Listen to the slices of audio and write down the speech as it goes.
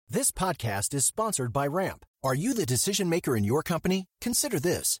This podcast is sponsored by Ramp. Are you the decision maker in your company? Consider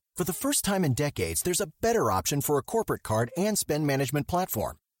this. For the first time in decades, there's a better option for a corporate card and spend management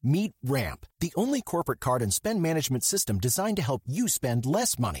platform. Meet Ramp, the only corporate card and spend management system designed to help you spend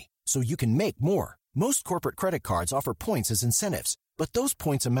less money so you can make more. Most corporate credit cards offer points as incentives, but those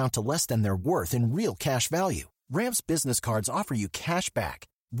points amount to less than their worth in real cash value. Ramp's business cards offer you cash back,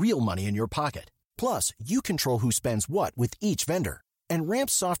 real money in your pocket. Plus, you control who spends what with each vendor. And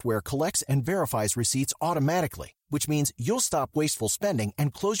Ramp's software collects and verifies receipts automatically, which means you'll stop wasteful spending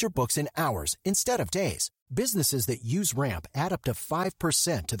and close your books in hours instead of days. Businesses that use Ramp add up to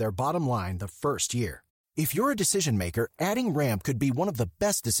 5% to their bottom line the first year. If you're a decision maker, adding Ramp could be one of the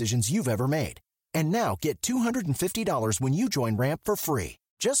best decisions you've ever made. And now get $250 when you join Ramp for free.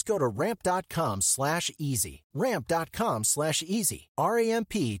 Just go to ramp.com/easy. Ramp.com/easy.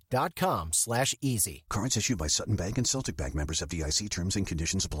 RAMP.com/easy. Cards issued by Sutton Bank and Celtic Bank, members of FDIC. Terms and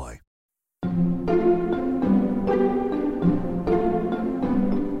conditions apply.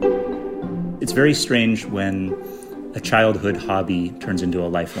 It's very strange when a childhood hobby turns into a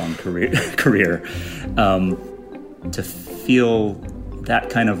lifelong career. To feel that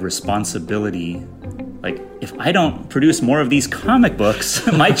kind of responsibility. Like, if I don't produce more of these comic books,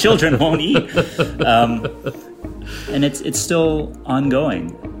 my children won't eat. And it's still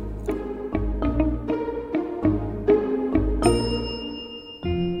ongoing.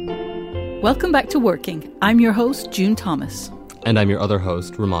 Welcome back to Working. I'm your host, June Thomas. And I'm your other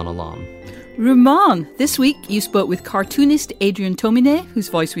host, Rumaan Alam. Rumaan, this week you spoke with cartoonist Adrian Tomine, whose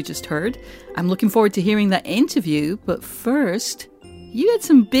voice we just heard. I'm looking forward to hearing that interview, but first, you had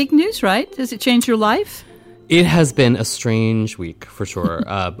some big news, right? Has it changed your life? It has been a strange week, for sure.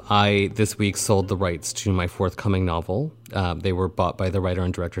 I, this week, sold the rights to my forthcoming novel. They were bought by the writer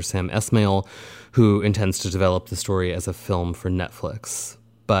and director Sam Esmail, who intends to develop the story as a film for Netflix.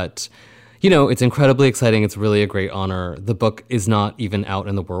 But, you know, it's incredibly exciting. It's really a great honor. The book is not even out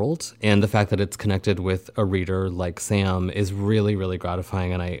in the world, and the fact that it's connected with a reader like Sam is really, really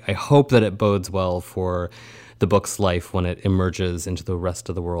gratifying, and I hope that it bodes well for the book's life when it emerges into the rest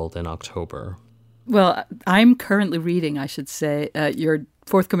of the world in October. Well, I'm currently reading, I should say, your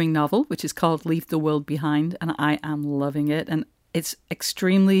forthcoming novel, which is called Leave the World Behind, and I am loving it. And it's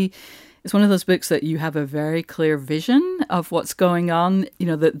one of those books that you have a very clear vision of what's going on, you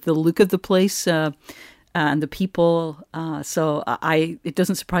know, the look of the place and the people. So it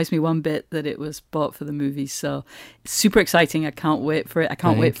doesn't surprise me one bit that it was bought for the movie. So it's super exciting. I can't wait for it. I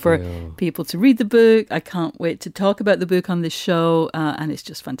can't wait for people to read the book. I can't wait to talk about the book on this show. And it's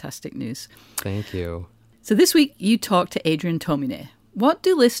just fantastic news. Thank you. So this week you talked to Adrian Tomine. What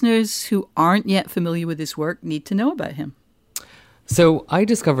do listeners who aren't yet familiar with his work need to know about him? So I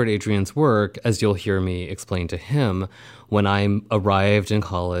discovered Adrian's work, as you'll hear me explain to him, when I arrived in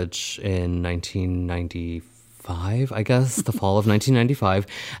college in 1995, I guess, the fall of 1995,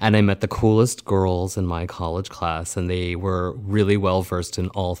 and I met the coolest girls in my college class, and they were really well-versed in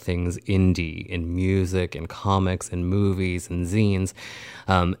all things indie, in music, in comics, in movies, and zines.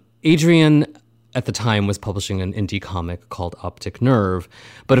 Adrian, at the time, was publishing an indie comic called Optic Nerve,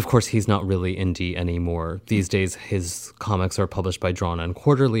 but of course he's not really indie anymore. These days his comics are published by Drawn and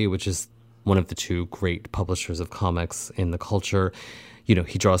Quarterly, which is one of the two great publishers of comics in the culture. You know,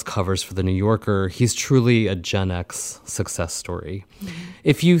 he draws covers for The New Yorker. He's truly a Gen X success story. Mm-hmm.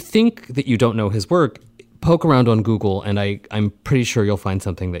 If you think that you don't know his work, poke around on Google, and I'm pretty sure you'll find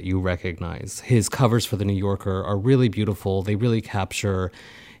something that you recognize. His covers for The New Yorker are really beautiful. They really capture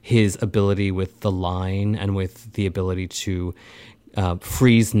his ability with the line and with the ability to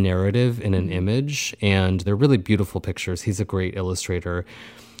freeze narrative in an image. And they're really beautiful pictures. He's a great illustrator.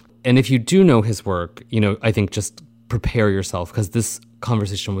 And if you do know his work, you know, I think just prepare yourself, because this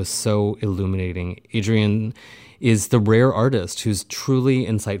conversation was so illuminating. Adrian is the rare artist who's truly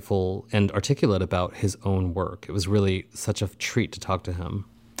insightful and articulate about his own work. It was really such a treat to talk to him.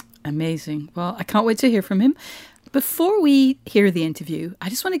 Amazing. Well, I can't wait to hear from him. Before we hear the interview, I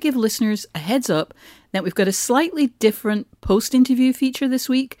just want to give listeners a heads up that we've got a slightly different post-interview feature this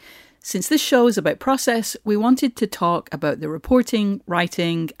week. Since this show is about process, we wanted to talk about the reporting,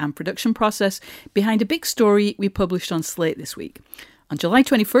 writing, and production process behind a big story we published on Slate this week. On July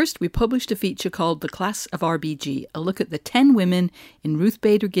 21st, we published a feature called The Class of RBG, a look at the 10 women in Ruth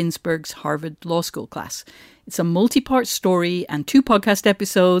Bader Ginsburg's Harvard Law School class. It's a multi-part story and 2 podcast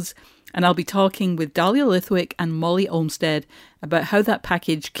episodes, and I'll be talking with Dahlia Lithwick and Molly Olmstead about how that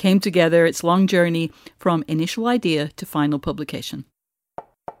package came together, its long journey from initial idea to final publication.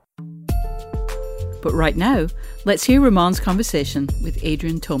 But right now, let's hear Rumaan's conversation with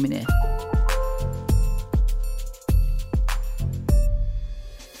Adrian Tomine.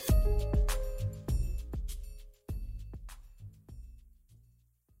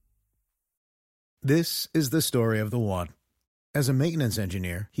 This is the story of the one. As a maintenance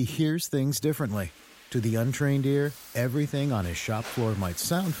engineer, he hears things differently. To the untrained ear, everything on his shop floor might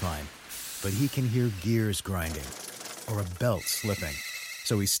sound fine, but he can hear gears grinding or a belt slipping.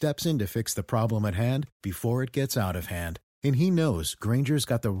 So he steps in to fix the problem at hand before it gets out of hand. And he knows Grainger's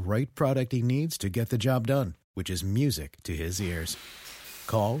got the right product he needs to get the job done, which is music to his ears.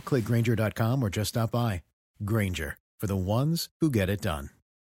 Call, click Grainger.com, or just stop by. Grainger, for the ones who get it done.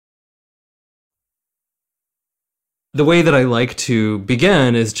 The way that I like to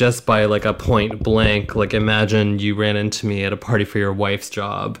begin is just by like a point blank, like imagine you ran into me at a party for your wife's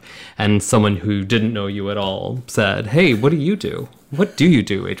job and someone who didn't know you at all said, "Hey, what do you do? What do you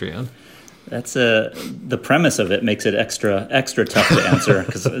do, Adrian?" That's the premise of it makes it extra tough to answer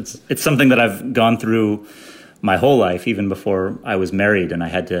because it's something that I've gone through my whole life, even before I was married, and I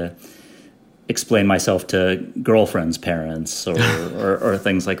had to explain myself to girlfriends' parents or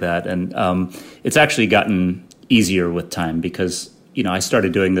things like that. And it's actually gotten easier with time because, I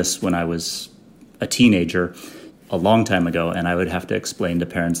started doing this when I was a teenager a long time ago, and I would have to explain to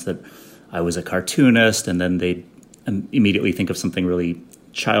parents that I was a cartoonist, and then they'd immediately think of something really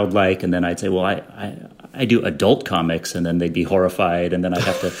childlike, and then I'd say, well, I do adult comics, and then they'd be horrified, and then I'd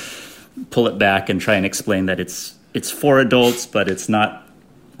have to pull it back and try and explain that it's for adults, but it's not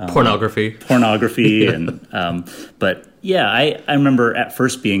pornography. Yeah. And but yeah, I remember at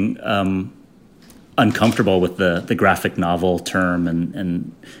first being uncomfortable with the graphic novel term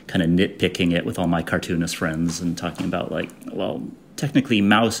and kind of nitpicking it with all my cartoonist friends and talking about like, well, technically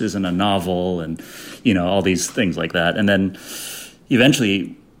Mouse isn't a novel and all these things like that. And then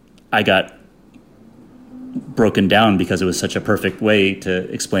eventually I got broken down because it was such a perfect way to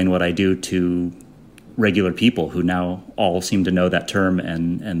explain what I do to regular people who now all seem to know that term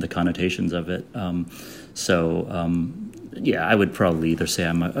and the connotations of it. Yeah, I would probably either say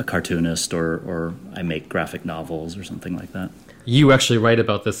I'm a cartoonist or I make graphic novels or something like that. You actually write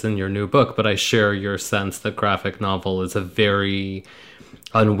about this in your new book, but I share your sense that graphic novel is a very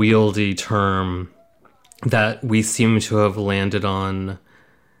unwieldy term that we seem to have landed on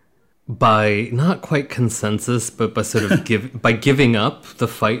by not quite consensus, but by sort of by giving up the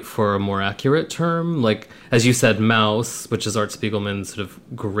fight for a more accurate term. Like, as you said, Mouse, which is Art Spiegelman's sort of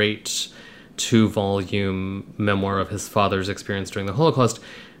great 2-volume memoir of his father's experience during the Holocaust,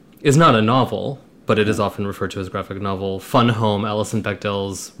 is not a novel, but it is often referred to as graphic novel. Fun Home, Alison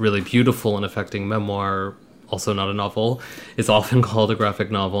Bechdel's really beautiful and affecting memoir, also not a novel, is often called a graphic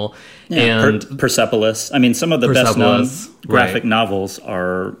novel. Yeah, and Persepolis. I mean, some of the best-known graphic novels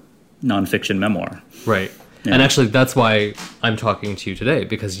are nonfiction memoir. Right. Yeah. And actually, that's why I'm talking to you today,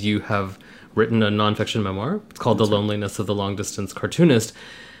 because you have written a nonfiction memoir. It's called The Loneliness of the Long-Distance Cartoonist.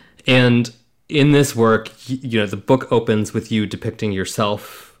 And in this work, the book opens with you depicting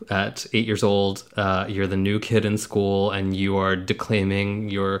yourself at 8 years old. You're the new kid in school, and you are declaiming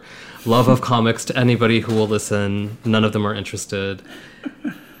your love of comics to anybody who will listen. None of them are interested.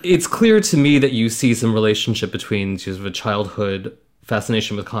 It's clear to me that you see some relationship between sort of a childhood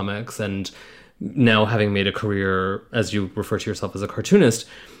fascination with comics and now having made a career, as you refer to yourself, as a cartoonist.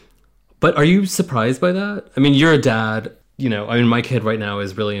 But are you surprised by that? I mean, you're a dad. My kid right now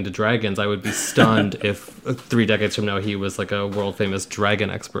is really into dragons. I would be stunned if 3 decades from now he was like a world famous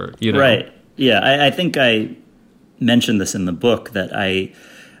dragon expert. Right. Yeah, I think I mentioned this in the book that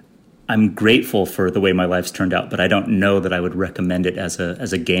I'm grateful for the way my life's turned out, but I don't know that I would recommend it as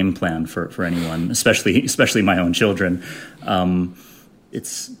a game plan for anyone, especially my own children.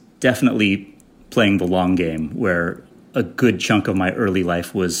 It's definitely playing the long game, where a good chunk of my early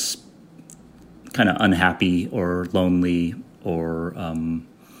life was kind of unhappy or lonely or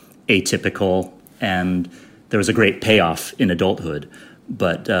atypical, and there was a great payoff in adulthood.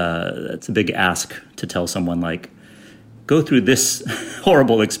 But it's a big ask to tell someone, like, go through this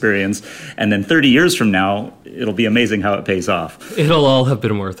horrible experience, and then 30 years from now, it'll be amazing how it pays off. It'll all have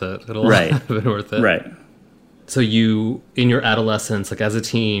been worth it. It'll all have been worth it. Right. So you, in your adolescence, like as a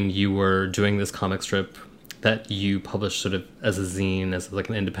teen, you were doing this comic strip that you published sort of as a zine, as like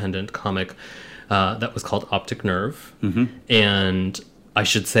an independent comic that was called Optic Nerve. Mm-hmm. And I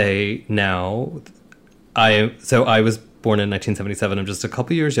should say now, I was born in 1977. I'm just a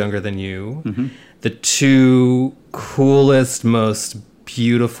couple years younger than you. Mm-hmm. The two coolest, most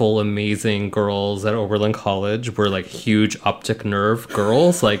beautiful, amazing girls at Oberlin College were like huge Optic Nerve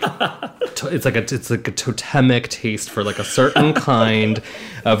girls. Like it's like a totemic taste for like a certain kind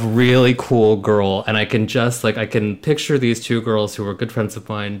of really cool girl. And I can just I can picture these two girls who were good friends of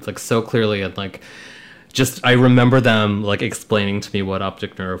mine like so clearly, and like I remember them like explaining to me what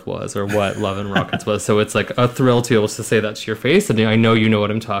Optic Nerve was or what Love and Rockets was. So it's like a thrill to be able to say that to your face. And I know you know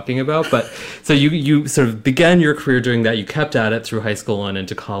what I'm talking about. But so you sort of began your career doing that. You kept at it through high school and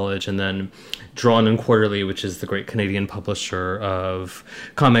into college, and then Drawn and Quarterly, which is the great Canadian publisher of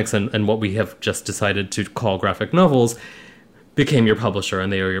comics and what we have just decided to call graphic novels, became your publisher,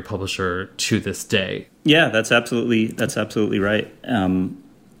 and they are your publisher to this day. Yeah, that's absolutely right.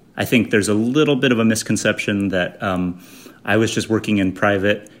 I think there's a little bit of a misconception that I was just working in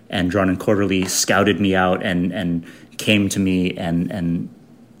private, and Drawn and Quarterly scouted me out and came to me and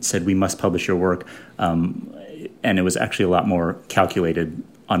said, we must publish your work. And it was actually a lot more calculated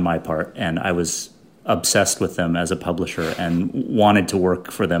on my part, and I was obsessed with them as a publisher and wanted to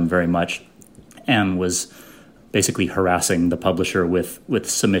work for them very much, and was basically harassing the publisher with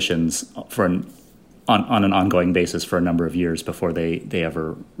submissions on an ongoing basis for a number of years before they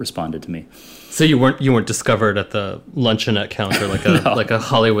ever responded to me. So you weren't discovered at the luncheonette counter like a no. like a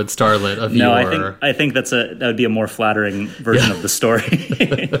Hollywood starlet of no, your... I think that would be a more flattering version of the story.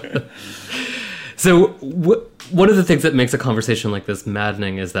 So one of the things that makes a conversation like this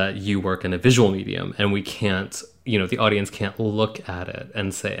maddening is that you work in a visual medium, and we can't, the audience can't look at it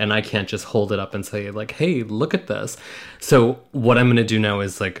and say, and I can't just hold it up and say like, hey, look at this. So what I'm going to do now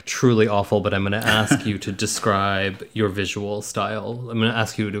is like truly awful, but I'm going to ask you to describe your visual style. I'm going to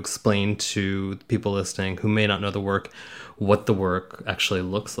ask you to explain to people listening who may not know the work, what the work actually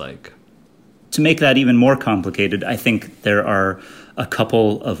looks like. To make that even more complicated, I think there are a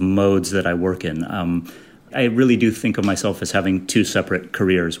couple of modes that I work in. I really do think of myself as having two separate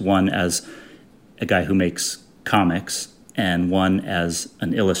careers, one as a guy who makes comics and one as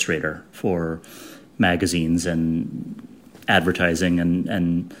an illustrator for magazines and advertising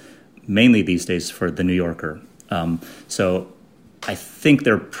and mainly these days for The New Yorker. So I think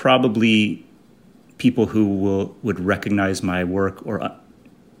there are probably people who would recognize my work, or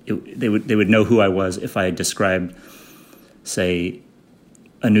they would know who I was if I described, say,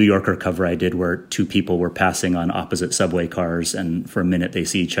 a New Yorker cover I did where two people were passing on opposite subway cars, and for a minute they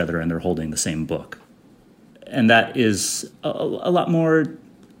see each other and they're holding the same book. And that is a lot more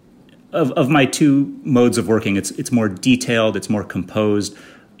of my two modes of working. It's more detailed, it's more composed,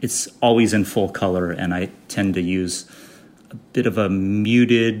 it's always in full color, and I tend to use a bit of a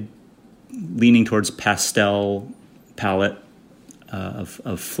muted, leaning towards pastel palette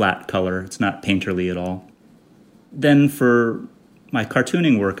of flat color. It's not painterly at all. Then for my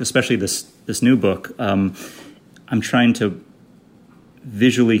cartooning work, especially this new book, I'm trying to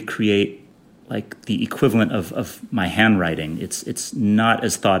visually create like the equivalent of my handwriting. It's not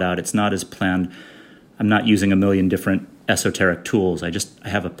as thought out. It's not as planned. I'm not using a million different esoteric tools. I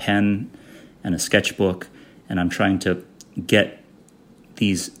have a pen and a sketchbook, and I'm trying to get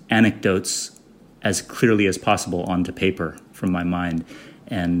these anecdotes as clearly as possible onto paper from my mind.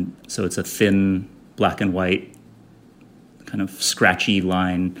 And so it's a thin black and white kind of scratchy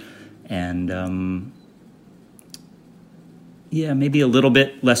line, and maybe a little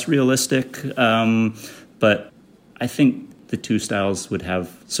bit less realistic, but I think the two styles would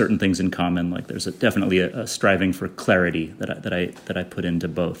have certain things in common. Like there's definitely a striving for clarity that I put into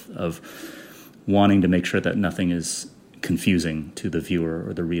both, of wanting to make sure that nothing is confusing to the viewer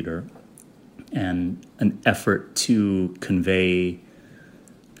or the reader, and an effort to convey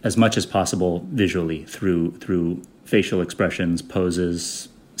as much as possible visually through facial expressions, poses,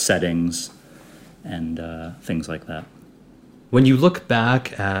 settings, and things like that. When you look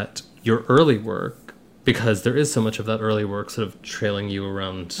back at your early work, because there is so much of that early work sort of trailing you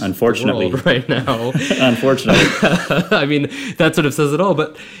around unfortunately the world right now. Unfortunately. I mean, that sort of says it all.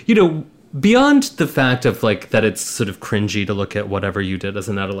 But, beyond the fact of like that it's sort of cringy to look at whatever you did as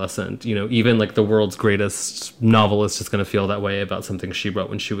an adolescent, even like the world's greatest novelist is going to feel that way about something she wrote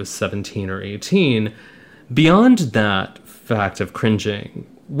when she was 17 or 18. Beyond that fact of cringing,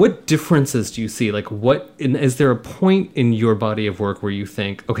 what differences do you see? Like, is there a point in your body of work where you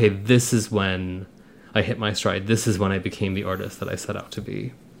think, okay, this is when I hit my stride. This is when I became the artist that I set out to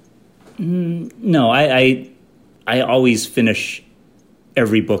be? No, I always finish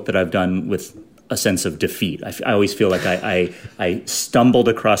every book that I've done with a sense of defeat. I always feel like I stumbled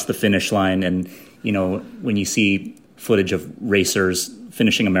across the finish line, and when you see footage of racers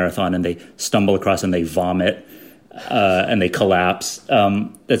finishing a marathon and they stumble across and they vomit and they collapse,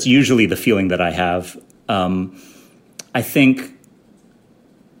 that's usually the feeling that I have. I think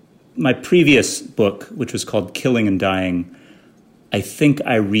my previous book, which was called Killing and Dying, I think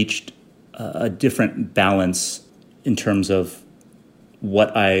I reached a different balance in terms of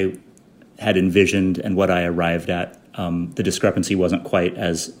what I had envisioned and what I arrived at. The discrepancy wasn't quite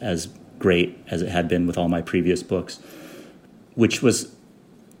as great as it had been with all my previous books, which was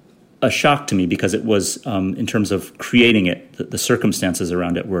a shock to me because it was, in terms of creating it, the circumstances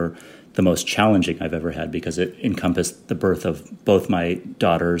around it were the most challenging I've ever had because it encompassed the birth of both my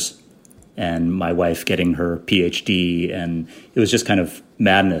daughters and my wife getting her PhD. And it was just kind of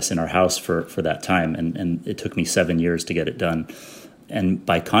madness in our house for that time. And it took me 7 years to get it done. And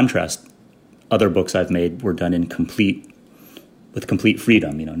by contrast, other books I've made were done with complete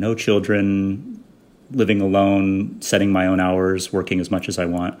freedom, no children, living alone, setting my own hours, working as much as I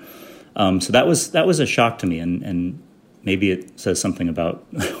want. So that was a shock to me, and maybe it says something about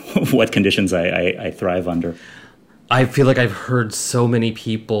what conditions I thrive under. I feel like I've heard so many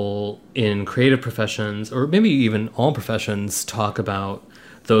people in creative professions, or maybe even all professions, talk about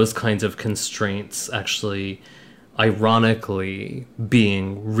those kinds of constraints actually, ironically,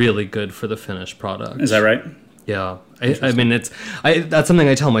 being really good for the finished product. Is that right? Yeah. I mean, that's something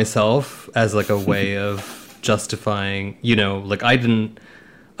I tell myself as like a way of justifying, like I didn't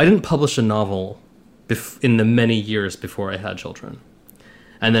publish a novel in the many years before I had children.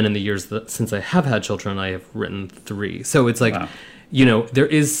 And then in the years since I have had children, I have written 3. So it's like, wow. There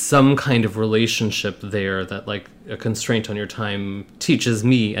is some kind of relationship there that like a constraint on your time teaches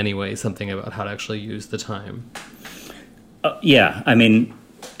me anyway, something about how to actually use the time. Yeah, I mean,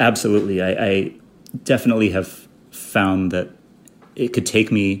 absolutely. I definitely have found that it could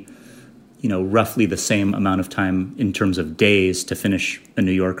take me, roughly the same amount of time in terms of days to finish a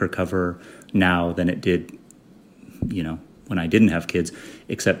New Yorker cover now than it did, when I didn't have kids,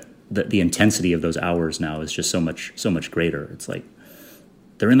 except that the intensity of those hours now is just so much greater. It's like,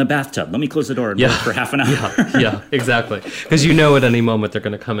 they're in the bathtub. Let me close the door and work for half an hour. Yeah, exactly. Because at any moment they're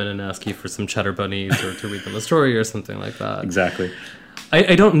going to come in and ask you for some cheddar bunnies or to read them a story or something like that. Exactly.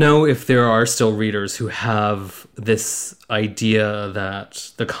 I don't know if there are still readers who have this idea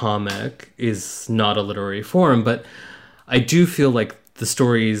that the comic is not a literary form, but I do feel like the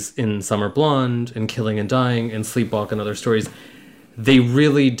stories in Summer Blonde and Killing and Dying and Sleepwalk and other stories, they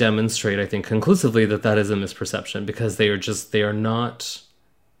really demonstrate, I think, conclusively that is a misperception because they are not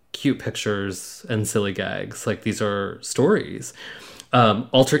cute pictures and silly gags. Like, these are stories.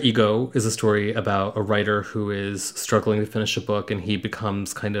 Alter Ego is a story about a writer who is struggling to finish a book, and he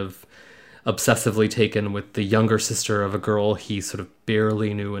becomes kind of obsessively taken with the younger sister of a girl he sort of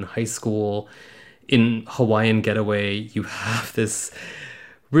barely knew in high school. In Hawaiian Getaway, you have this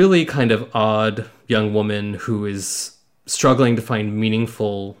really kind of odd young woman who is struggling to find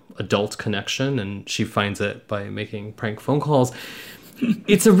meaningful adult connection, and she finds it by making prank phone calls.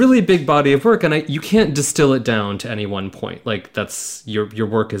 It's a really big body of work, and you can't distill it down to any one point. Like, that's your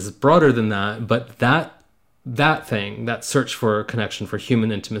work is broader than that, but that thing, that search for connection, for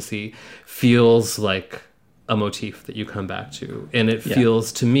human intimacy, feels like a motif that you come back to, and it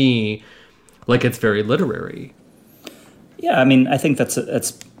feels to me like it's very literary. Yeah, I mean, I think that's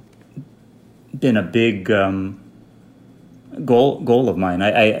been a big goal of mine.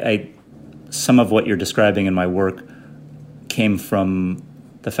 I some of what you're describing in my work came from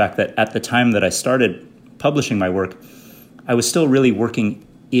the fact that at the time that I started publishing my work, I was still really working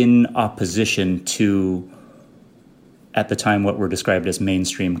in opposition to, at the time, what were described as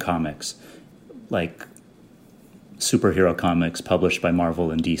mainstream comics, like superhero comics published by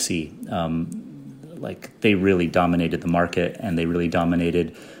Marvel and DC. Like, they really dominated the market, and they really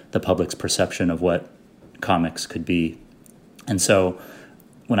dominated the public's perception of what comics could be. And so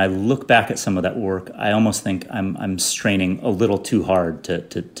when I look back at some of that work, I almost think I'm straining a little too hard to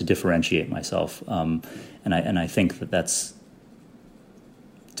differentiate myself, and I think that's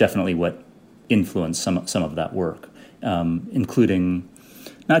definitely what influenced some of that work, including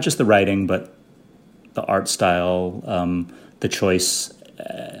not just the writing, but the art style, the choice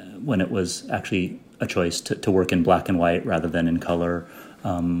when it was actually a choice to work in black and white rather than in color.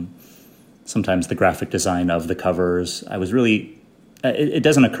 Sometimes the graphic design of the covers. I was really. It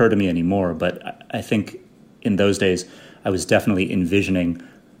doesn't occur to me anymore, but I think in those days I was definitely envisioning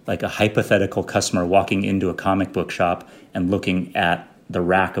like a hypothetical customer walking into a comic book shop and looking at the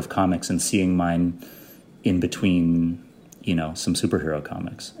rack of comics and seeing mine in between, some superhero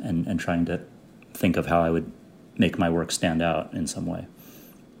comics and trying to think of how I would make my work stand out in some way.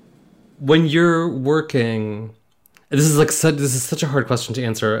 When you're working... This is such a hard question to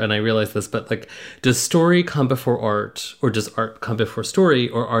answer, and I realize this, but like, does story come before art, or does art come before story,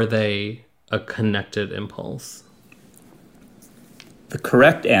 or are they a connected impulse? The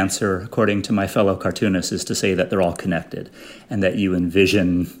correct answer, according to my fellow cartoonists, is to say that they're all connected, and that you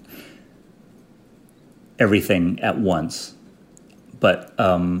envision everything at once. But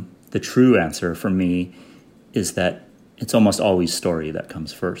the true answer for me is that it's almost always story that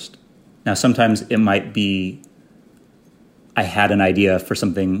comes first. Now, sometimes it might be I had an idea for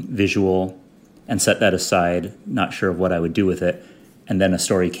something visual and set that aside, not sure of what I would do with it. And then a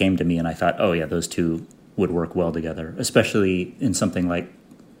story came to me and I thought, oh yeah, those two would work well together, especially in something like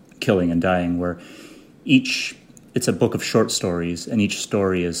Killing and Dying, where it's a book of short stories and each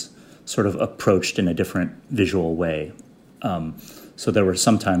story is sort of approached in a different visual way. So there were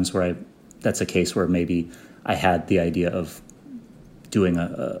some times where that's a case where maybe I had the idea of doing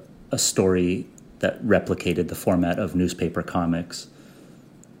a story that replicated the format of newspaper comics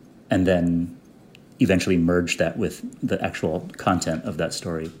and then eventually merged that with the actual content of that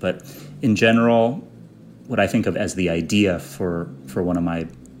story. But in general, what I think of as the idea for one of my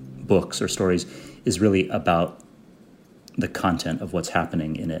books or stories is really about the content of what's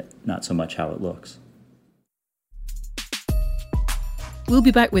happening in it, not so much how it looks. We'll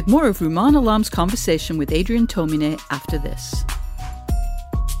be back with more of Rumaan Alam's conversation with Adrian Tomine after this.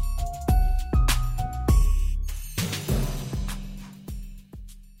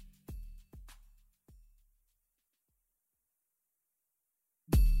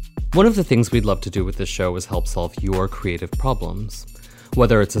 One of the things we'd love to do with this show is help solve your creative problems.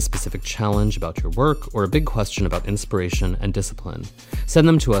 Whether it's a specific challenge about your work or a big question about inspiration and discipline, send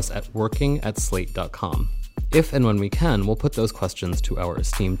them to us at working@slate.com. If and when we can, we'll put those questions to our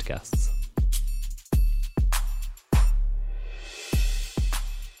esteemed guests.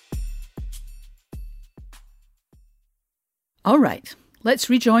 All right, let's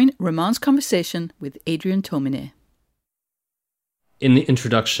rejoin Rumaan's conversation with Adrian Tomine. In the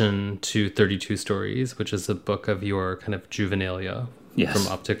introduction to 32 Stories, which is a book of your kind of juvenilia from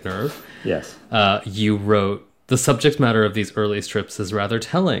Optic Nerve, you wrote, "The subject matter of these early strips is rather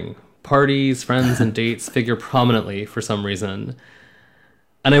telling. Parties, friends, and dates figure prominently for some reason.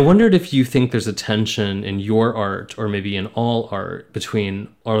 And I wondered if you think there's a tension in your art, or maybe in all art, between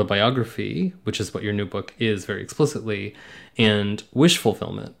autobiography, which is what your new book is very explicitly, and wish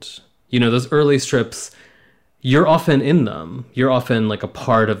fulfillment. You know, those early strips, you're often in them. You're often like a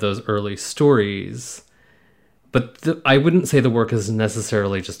part of those early stories. But I wouldn't say the work is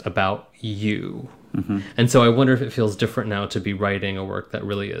necessarily just about you. Mm-hmm. And so I wonder if it feels different now to be writing a work that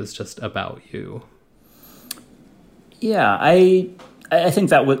really is just about you." Yeah, I think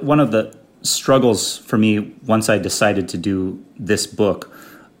that one of the struggles for me once I decided to do this book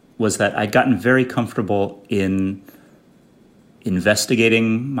was that I'd gotten very comfortable in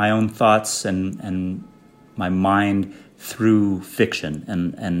investigating my own thoughts and my mind through fiction.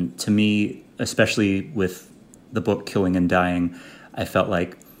 And to me, especially with the book Killing and Dying, I felt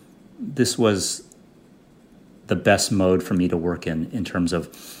like this was the best mode for me to work in terms of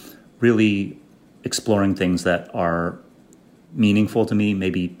really exploring things that are meaningful to me,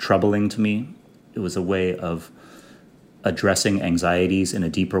 maybe troubling to me. It was a way of addressing anxieties in a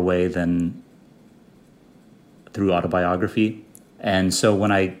deeper way than through autobiography. And so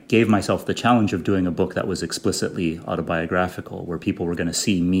when I gave myself the challenge of doing a book that was explicitly autobiographical, where people were going to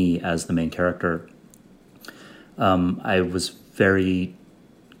see me as the main character, I was very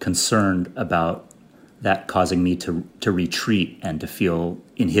concerned about that causing me to retreat and to feel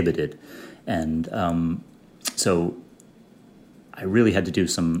inhibited. And so I really had to do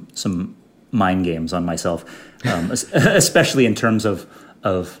some mind games on myself, especially in terms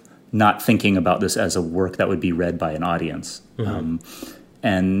of not thinking about this as a work that would be read by an audience. Mm-hmm.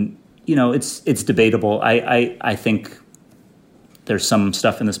 And, you know, it's debatable. I think there's some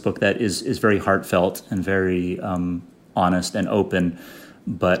stuff in this book that is very heartfelt and very honest and open.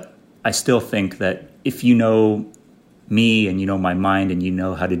 But I still think that if you know me and you know my mind and you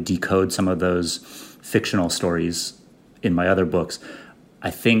know how to decode some of those fictional stories in my other books, I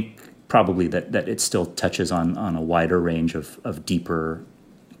think probably that it still touches on a wider range of deeper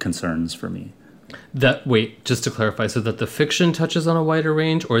just to clarify, so that the fiction touches on a wider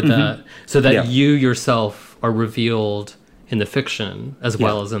range, or that you yourself are revealed in the fiction as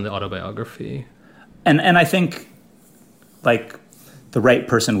well as in the autobiography. And I think like the right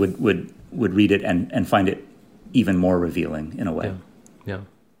person would read it and find it even more revealing in a way. Yeah.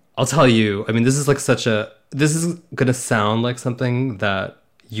 I'll tell you, I mean, this is going to sound like something that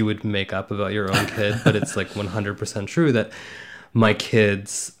you would make up about your own kid, but it's like 100% true that my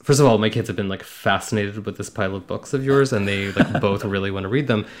kids have been like fascinated with this pile of books of yours, and they like both really want to read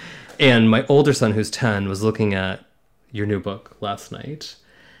them. And my older son, who's 10, was looking at your new book last night,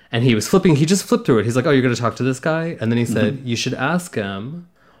 and he just flipped through it. He's like, "Oh, you're going to talk to this guy?" And then he said, "You should ask him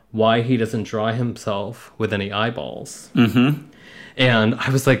why he doesn't draw himself with any eyeballs." Mm-hmm. And I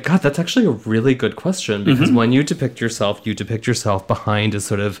was like, God, that's actually a really good question, because when you depict yourself behind a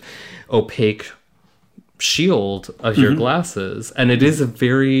sort of opaque shield of your glasses. And it is a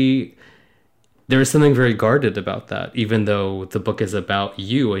very there is something very guarded about that, even though the book is about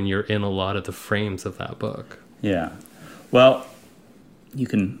you and you're in a lot of the frames of that book. Yeah. Well, you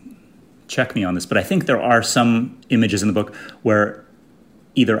can check me on this, but I think there are some images in the book where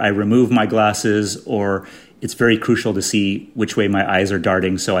either I remove my glasses or it's very crucial to see which way my eyes are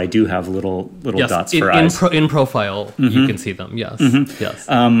darting, so I do have little yes, dots for eyes. In profile, you can see them, yes. Yes.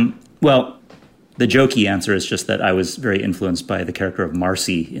 Well, the jokey answer is just that I was very influenced by the character of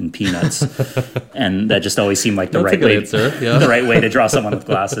Marcy in Peanuts, and that just always seemed like the right way. The right way to draw someone with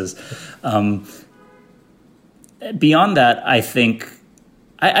glasses. Beyond that, I think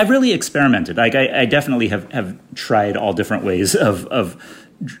I've really experimented. Like I definitely have tried all different ways of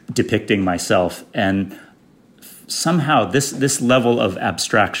depicting myself, and somehow this level of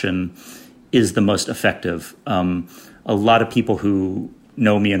abstraction is the most effective. A lot of people who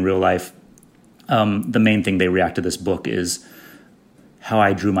know me in real life, the main thing they react to this book is how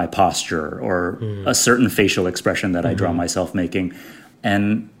I drew my posture or a certain facial expression that I draw myself making.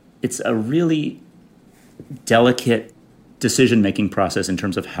 And it's a really delicate decision-making process in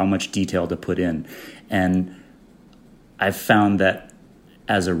terms of how much detail to put in. And I've found that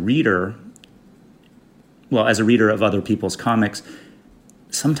as a reader of other people's comics,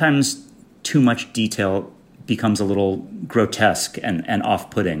 sometimes too much detail becomes a little grotesque and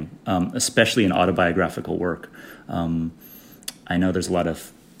off-putting, especially in autobiographical work. I know there's a lot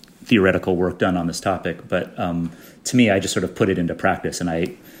of theoretical work done on this topic, but to me, I just sort of put it into practice, and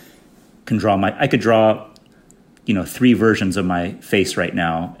I could draw 3 versions of my face right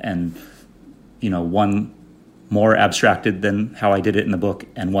now, and one more abstracted than how I did it in the book,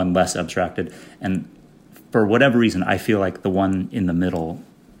 and one less abstracted. And for whatever reason, I feel like the one in the middle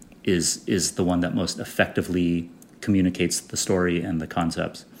is the one that most effectively communicates the story and the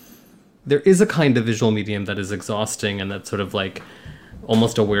concepts. There is a kind of visual medium that is exhausting, and that's sort of like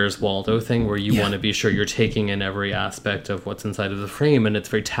almost a Where's Waldo thing, where you want to be sure you're taking in every aspect of what's inside of the frame, and it's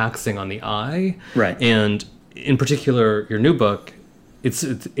very taxing on the eye. Right. And in particular, your new book,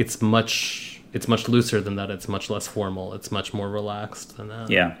 it's much looser than that. It's much less formal. It's much more relaxed than that.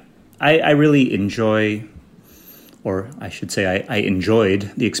 Yeah. I really enjoy, or I should say I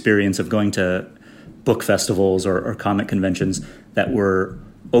enjoyed the experience of going to book festivals or comic conventions that were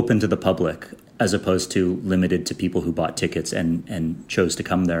open to the public as opposed to limited to people who bought tickets and chose to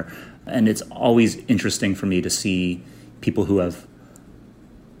come there. And it's always interesting for me to see people who have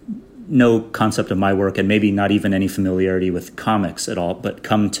no concept of my work and maybe not even any familiarity with comics at all, but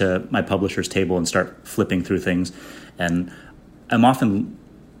come to my publisher's table and start flipping through things. And I'm often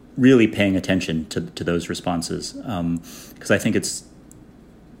really paying attention to those responses, because I think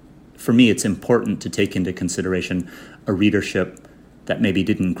for me, it's important to take into consideration a readership that maybe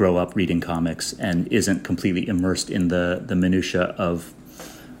didn't grow up reading comics and isn't completely immersed in the minutia of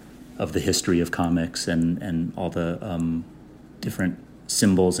the history of comics and all the different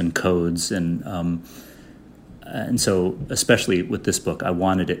symbols and codes, and so especially with this book, I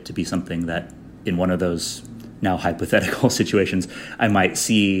wanted it to be something that in one of those now hypothetical situations, I might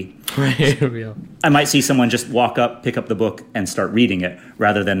see someone just walk up, pick up the book, and start reading it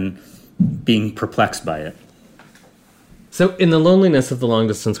rather than being perplexed by it. So in The Loneliness of the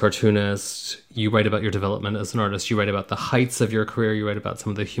Long-Distance Cartoonist, you write about your development as an artist. You write about the heights of your career. You write about some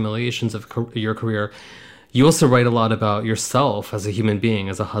of the humiliations of your career. You also write a lot about yourself as a human being,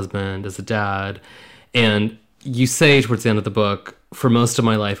 as a husband, as a dad. And you say towards the end of the book, for most of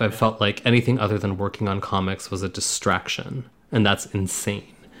my life, I've felt like anything other than working on comics was a distraction. And that's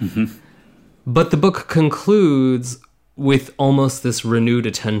insane. Mm-hmm. But the book concludes with almost this renewed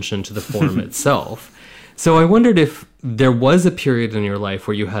attention to the form itself. So I wondered if there was a period in your life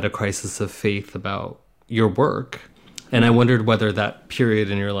where you had a crisis of faith about your work. And I wondered whether that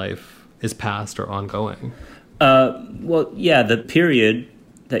period in your life is past or ongoing. Well, yeah, the period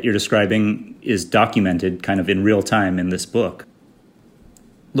that you're describing is documented kind of in real time in this book.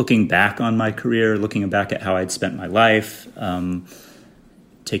 Looking back on my career, looking back at how I'd spent my life,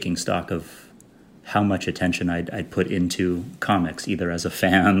 taking stock of how much attention I'd put into comics, either as a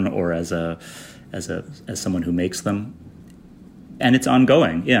fan or as someone who makes them. And it's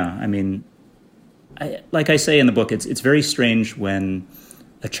ongoing, yeah. I mean, like I say in the book, it's very strange when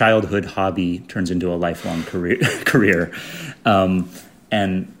a childhood hobby turns into a lifelong career.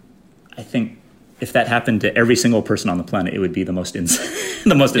 And I think if that happened to every single person on the planet, it would be the most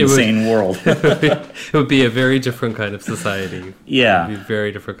insane world. It would be a very different kind of society. Yeah. It would be a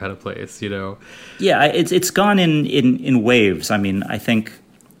very different kind of place, Yeah, it's gone in waves. I mean, I think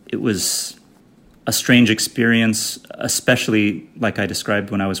it was a strange experience, especially like I described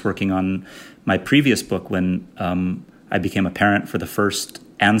when I was working on my previous book when I became a parent for the first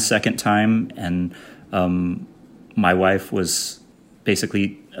and second time, and my wife was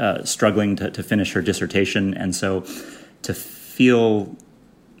basically struggling to finish her dissertation, and so to feel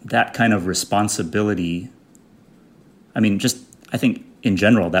that kind of responsibility, I think in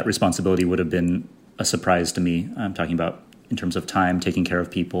general that responsibility would have been a surprise to me. I'm talking about in terms of time, taking care of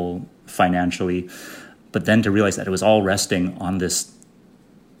people, financially, but then to realize that it was all resting on this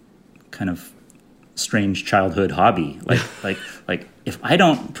kind of strange childhood hobby. Like if I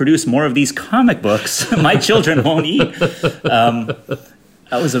don't produce more of these comic books, my children won't eat.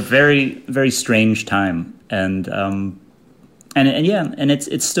 That was a very, very strange time, and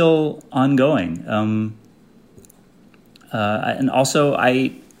it's still ongoing. And also,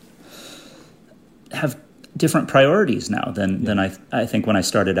 I have different priorities now than I think when I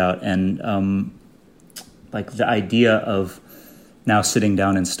started out, and like the idea of now sitting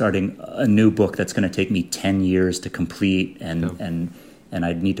down and starting a new book that's going to take me 10 years to complete, and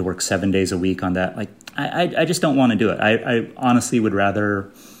I'd need to work 7 days a week on that. Like, I just don't want to do it. I honestly would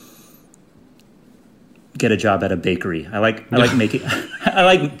rather get a job at a bakery. I like making, I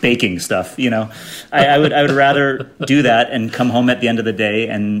like baking stuff. I would rather do that and come home at the end of the day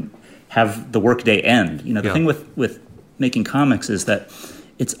and have the workday end. The thing with making comics is that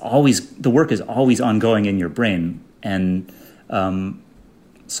the work is always ongoing in your brain, and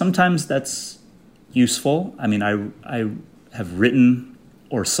sometimes that's useful. I mean, I have written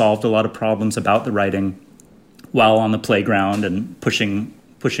or solved a lot of problems about the writing while on the playground and pushing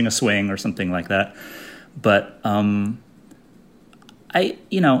a swing or something like that. But I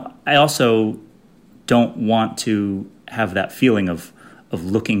also don't want to have that feeling of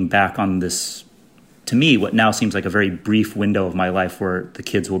looking back on this, to me, what now seems like a very brief window of my life where the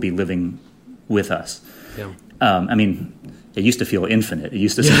kids will be living with us. Yeah. It used to feel infinite. It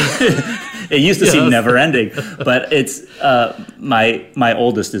used to seem never ending. But it's my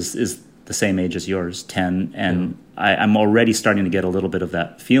oldest is the same age as yours, 10, and I'm already starting to get a little bit of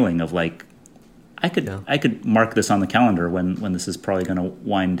that feeling of like, I could mark this on the calendar when this is probably going to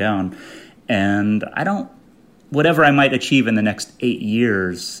wind down, and whatever I might achieve in the next 8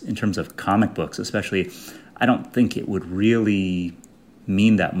 years in terms of comic books, especially, I don't think it would really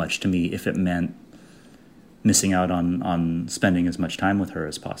mean that much to me if it meant missing out on spending as much time with her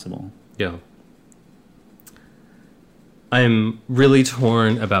as possible. Yeah. I'm really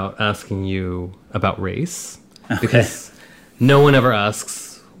torn about asking you about race, because no one ever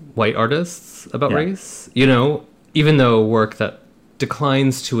asks white artists about race. Even though work that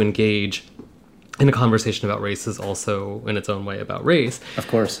declines to engage in a conversation about race is also in its own way about race. Of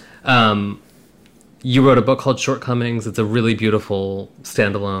course. You wrote a book called Shortcomings. It's a really beautiful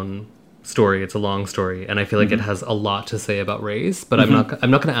standalone story. It's a long story, and I feel like it has a lot to say about race, but I'm not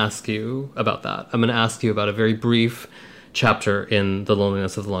going to ask you about that. I'm going to ask you about a very brief chapter in The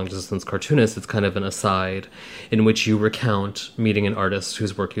Loneliness of the Long Distance Cartoonist. It's kind of an aside in which you recount meeting an artist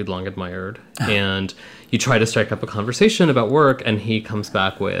whose work you'd long admired, and you try to strike up a conversation about work, and he comes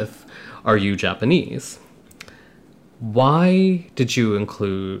back with, "Are you Japanese?" Why did you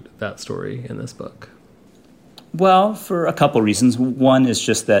include that story in this book? Well, for a couple reasons. One is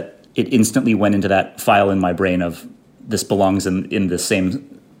just that it instantly went into that file in my brain of this belongs in the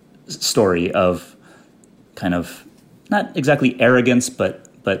same story of kind of not exactly arrogance, but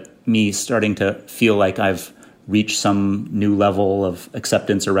me starting to feel like I've reached some new level of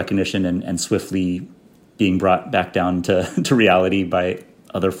acceptance or recognition, and swiftly being brought back down to reality by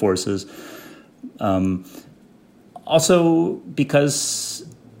other forces. Also, because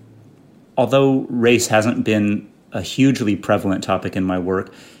although race hasn't been a hugely prevalent topic in my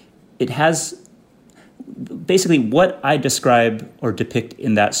work, it has basically what I describe or depict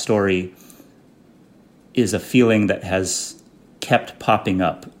in that story is a feeling that has kept popping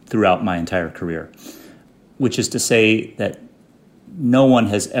up throughout my entire career, which is to say that no one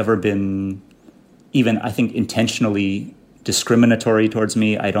has ever been, even I think, intentionally discriminatory towards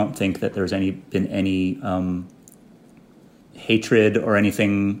me. I don't think that there's been any hatred or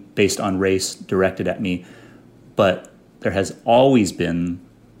anything based on race directed at me, but there has always been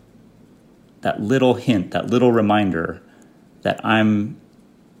that little hint, that little reminder that I'm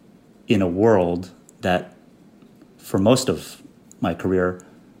in a world that, for most of my career,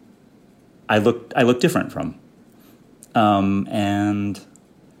 I look different from. And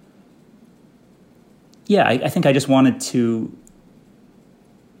yeah, I think I just wanted to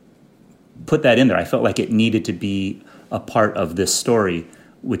put that in there. I felt like it needed to be a part of this story,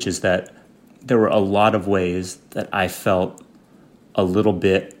 which is that there were a lot of ways that I felt a little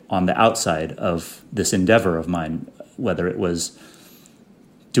bit on the outside of this endeavor of mine, whether it was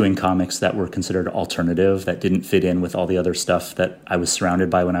doing comics that were considered alternative, that didn't fit in with all the other stuff that I was surrounded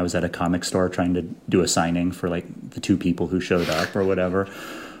by when I was at a comic store trying to do a signing for like the 2 people who showed up or whatever.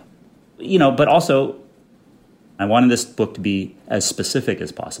 But also I wanted this book to be as specific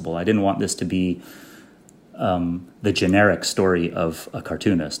as possible. I didn't want this to be the generic story of a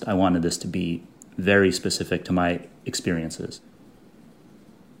cartoonist. I wanted this to be very specific to my experiences.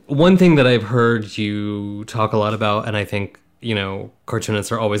 One thing that I've heard you talk a lot about, and I think,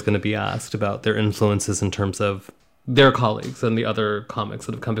 cartoonists are always going to be asked about their influences in terms of their colleagues and the other comics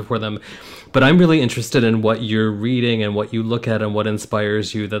that have come before them. But I'm really interested in what you're reading and what you look at and what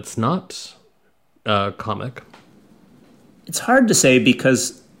inspires you that's not comic. It's hard to say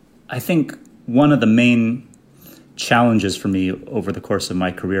because I think one of the main challenges for me over the course of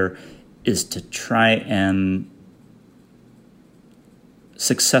my career is to try and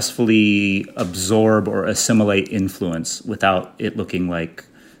successfully absorb or assimilate influence without it looking like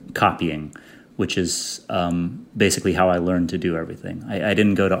copying, which is basically how I learned to do everything. I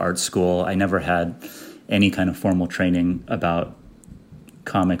didn't go to art school. I never had any kind of formal training about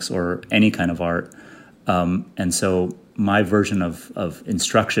comics or any kind of art. And so my version of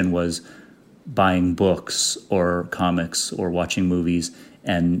instruction was buying books or comics or watching movies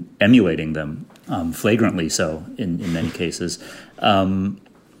and emulating them, flagrantly so in many cases.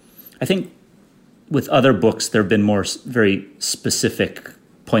 I think with other books, there have been more very specific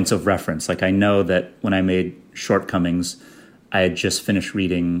points of reference. Like I know that when I made Shortcomings, I had just finished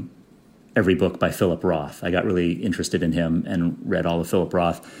reading every book by Philip Roth. I got really interested in him and read all of Philip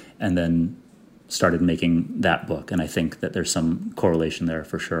Roth and then started making that book. And I think that there's some correlation there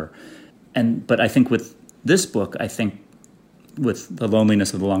for sure. But I think with this book, I think with The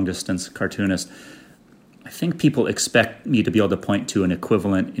Loneliness of the Long-Distance Cartoonist, I think people expect me to be able to point to an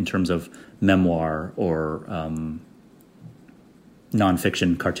equivalent in terms of memoir or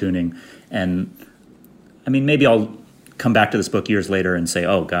nonfiction cartooning. And I mean, maybe I'll come back to this book years later and say,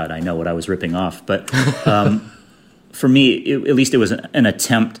 oh, God, I know what I was ripping off. But for me, at least it was an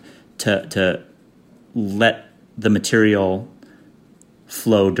attempt to let the material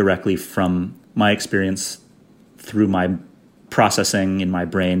flow directly from my experience through my processing in my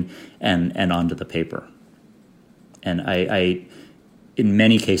brain and onto the paper. And I in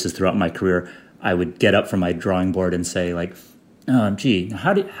many cases throughout my career, I would get up from my drawing board and say, like,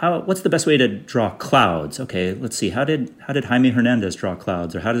 what's the best way to draw clouds? Okay, let's see. How did Jaime Hernandez draw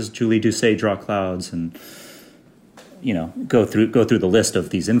clouds, or how does Julie Doucet draw clouds? And go through the list of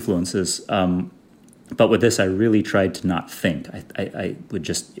these influences. But with this, I really tried to not think. I would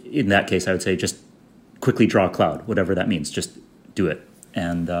just, in that case, I would say just quickly draw a cloud, whatever that means. Just do it.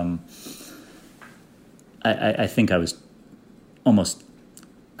 And I think I was almost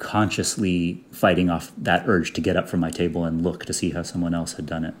consciously fighting off that urge to get up from my table and look to see how someone else had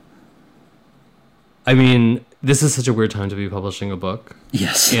done it. I mean, this is such a weird time to be publishing a book.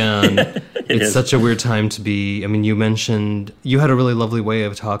 Yes. And it's such a weird time to be, I mean, you mentioned, you had a really lovely way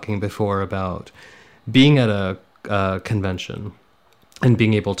of talking before about being at a convention and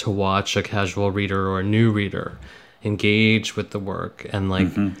being able to watch a casual reader or a new reader engage with the work. And like,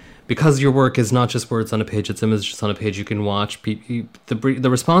 because your work is not just words on a page, it's images on a page, you can watch the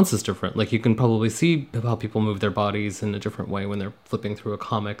response is different. Like you can probably see how people move their bodies in a different way when they're flipping through a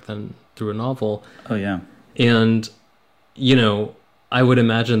comic than through a novel. Oh, yeah. And, I would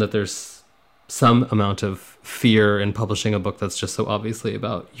imagine that there's some amount of fear in publishing a book that's just so obviously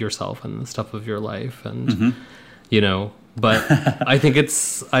about yourself and the stuff of your life. And, but I think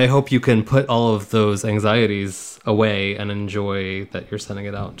I hope you can put all of those anxieties away and enjoy that you're sending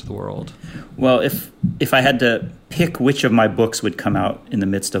it out to the world. Well, if I had to pick which of my books would come out in the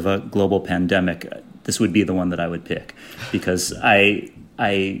midst of a global pandemic, this would be the one that I would pick, because I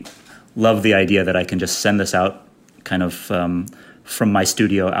love the idea that I can just send this out kind of from my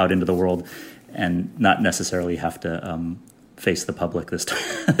studio out into the world and not necessarily have to face the public this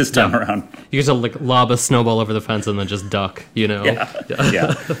time around. You get to lob a snowball over the fence and then just duck, Yeah.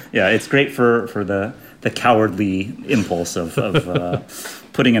 It's great for the cowardly impulse of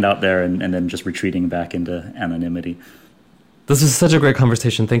putting it out there and then just retreating back into anonymity. This is such a great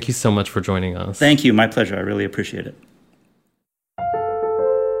conversation. Thank you so much for joining us. Thank you. My pleasure. I really appreciate it.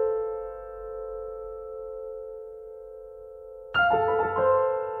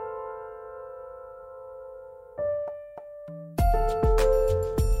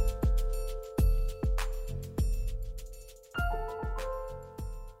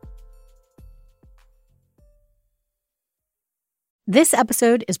 This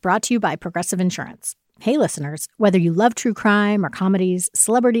episode is brought to you by Progressive Insurance. Hey listeners, whether you love true crime or comedies,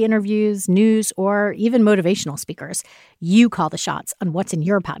 celebrity interviews, news, or even motivational speakers, you call the shots on what's in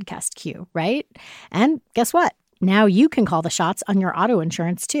your podcast queue, right? And guess what? Now you can call the shots on your auto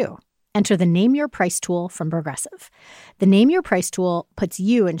insurance too. Enter the Name Your Price tool from Progressive. The Name Your Price tool puts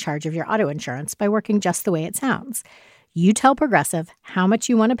you in charge of your auto insurance by working just the way it sounds. You tell Progressive how much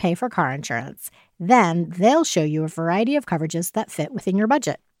you want to pay for car insurance. Then they'll show you a variety of coverages that fit within your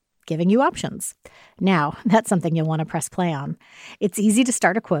budget, giving you options. Now, that's something you'll want to press play on. It's easy to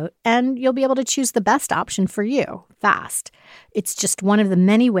start a quote, and you'll be able to choose the best option for you, fast. It's just one of the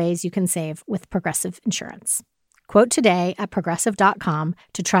many ways you can save with Progressive Insurance. Quote today at Progressive.com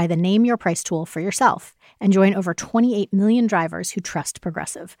to try the Name Your Price tool for yourself and join over 28 million drivers who trust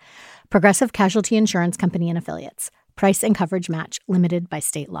Progressive. Progressive Casualty Insurance Company and Affiliates. Price and coverage match limited by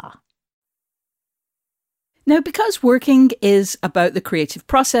state law. Now, because working is about the creative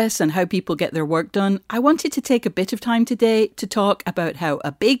process and how people get their work done, I wanted to take a bit of time today to talk about how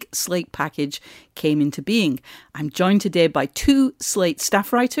a big Slate package came into being. I'm joined today by two Slate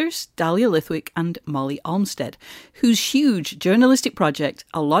staff writers, Dahlia Lithwick and Molly Almstead, whose huge journalistic project,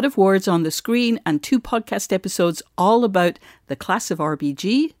 A Lot of Words on the Screen, and 2 podcast episodes all about the class of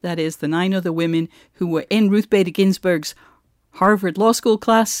RBG, that is, the 9 other women who were in Ruth Bader Ginsburg's Harvard Law School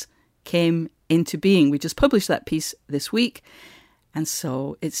class, came into being. We just published that piece this week, and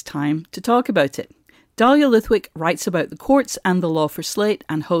so it's time to talk about it. Dahlia Lithwick writes about the courts and the law for Slate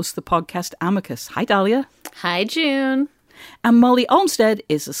and hosts the podcast Amicus. Hi, Dahlia. Hi, June. And Molly Almstead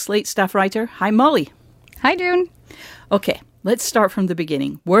is a Slate staff writer. Hi, Molly. Hi, June. Okay, let's start from the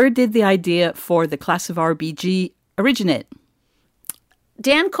beginning. Where did the idea for the class of RBG originate?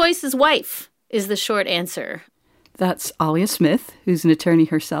 Dan Kois's wife is the short answer. That's Alia Smith, who's an attorney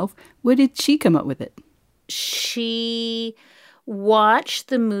herself. Where did she come up with it? She watched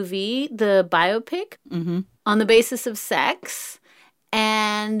the movie, the biopic, on the basis of sex,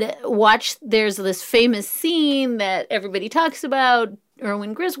 and there's this famous scene that everybody talks about.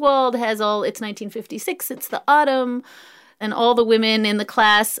 Erwin Griswold has it's 1956, it's the autumn, and all the women in the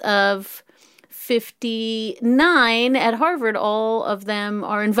class of 59 at Harvard, all of them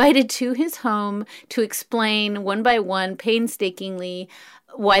are invited to his home to explain one by one, painstakingly,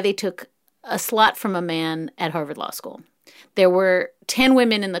 why they took a slot from a man at Harvard Law School. There were 10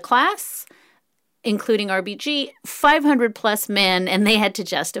 women in the class, including RBG, 500 plus men, and they had to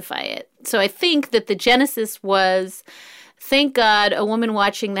justify it. So I think that the genesis was, thank God, a woman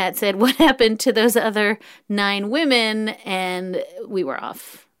watching that said, what happened to those other 9 women? And we were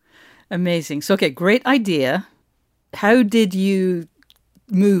off. Amazing. So, okay, great idea. How did you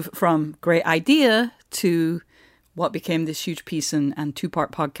move from great idea to what became this huge piece and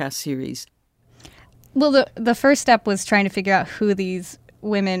 2-part podcast series? Well, the first step was trying to figure out who these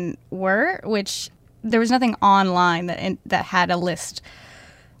women were, which there was nothing online that had a list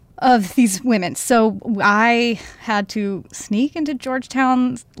of these women. So I had to sneak into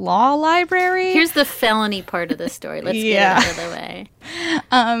Georgetown's law library. Here's the felony part of the story. Let's get it out of the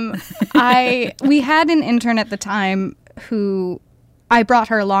way. We had an intern at the time who I brought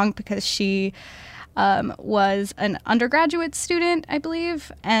her along because she was an undergraduate student, I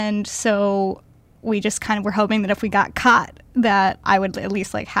believe. And so we just kind of were hoping that if we got caught, that I would at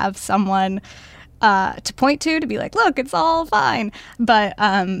least have someone to point to be like, look, it's all fine. But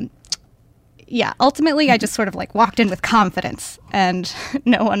ultimately I just sort of walked in with confidence and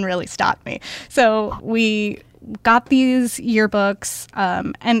no one really stopped me. So we got these yearbooks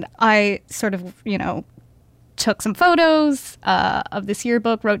and I sort of, took some photos of this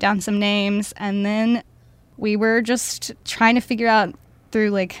yearbook, wrote down some names, and then we were just trying to figure out through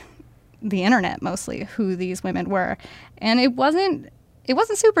the internet mostly who these women were. And it wasn't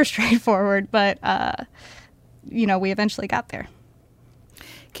super straightforward, but we eventually got there.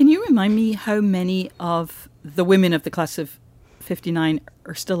 Can you remind me how many of the women of the class of 59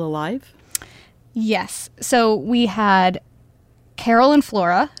 are still alive? Yes. So we had Carol and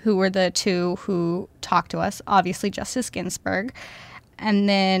Flora, who were the 2 who talked to us, obviously Justice Ginsburg, and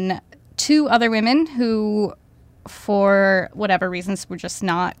then 2 other women who, for whatever reasons, were just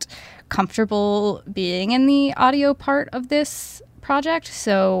not comfortable being in the audio part of this project.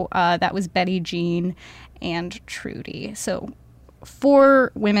 So that was Betty Jean and Trudy. So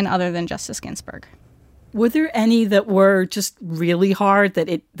 4 women other than Justice Ginsburg. Were there any that were just really hard that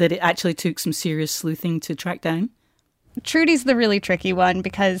it actually took some serious sleuthing to track down? Trudy's the really tricky one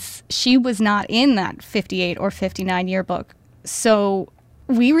because she was not in that 58 or 59 yearbook. So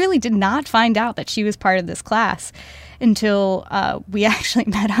we really did not find out that she was part of this class until we actually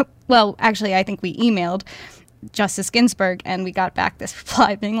met up. Well, actually, I think we emailed. Justice Ginsburg, and we got back this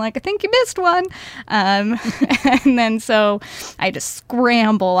reply being like, I think you missed one. And then so I had to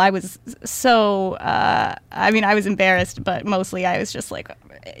scramble. I was so, I was embarrassed, but mostly I was just like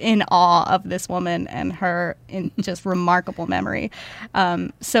in awe of this woman and her just remarkable memory.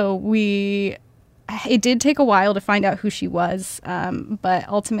 It did take a while to find out who she was, but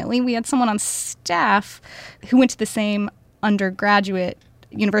ultimately we had someone on staff who went to the same undergraduate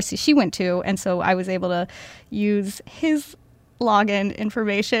university she went to, and so I was able to use his login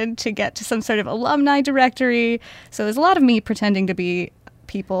information to get to some sort of alumni directory. So there's a lot of me pretending to be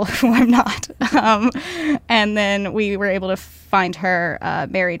people who I'm not. And then we were able to find her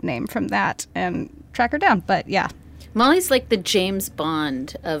married name from that and track her down. But yeah. Molly's like the James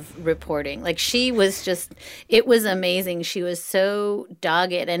Bond of reporting. Like, she was just, it was amazing. She was so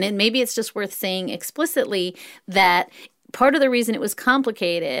dogged. And maybe it's just worth saying explicitly that part of the reason it was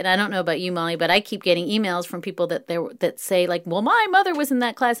complicated, I don't know about you, Molly, but I keep getting emails from people that say, like, well, my mother was in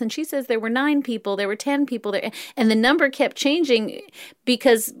that class and she says there were 9 people, there were 10 people there. And the number kept changing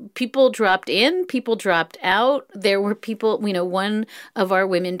because people dropped in, people dropped out. There were people, one of our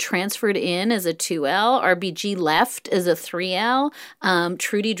women transferred in as a 2L, RBG left as a 3L,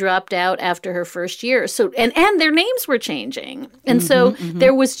 Trudy dropped out after her first year. So, and their names were changing. And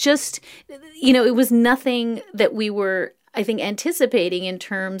there was just, it was nothing that we were, I think, anticipating in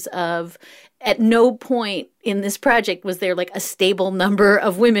terms of, at no point in this project was there like a stable number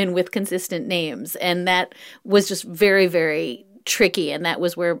of women with consistent names. And that was just very, very tricky. And that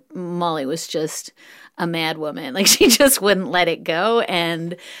was where Molly was just a mad woman. Like, she just wouldn't let it go.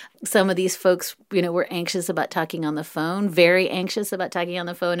 And some of these folks, were anxious about talking on the phone, very anxious about talking on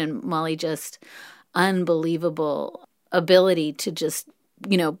the phone. And Molly just unbelievable ability to just,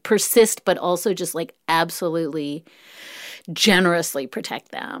 persist, but also just like absolutely generously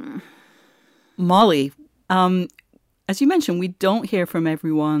protect them. Molly, as you mentioned, we don't hear from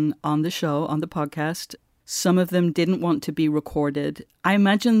everyone on the show, on the podcast. Some of them didn't want to be recorded. I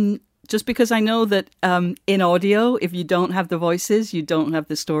imagine, just because I know that in audio, if you don't have the voices, you don't have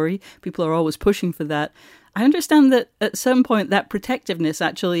the story. People are always pushing for that. I understand that at some point that protectiveness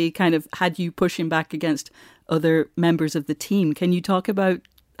actually kind of had you pushing back against other members of the team. Can you talk about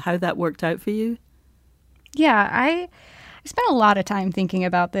how that worked out for you? Yeah, I spent a lot of time thinking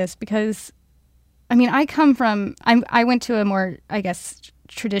about this because, I went to a more, I guess,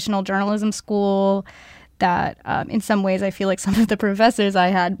 traditional journalism school that in some ways I feel like some of the professors I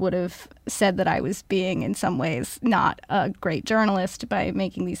had would have said that I was being in some ways not a great journalist by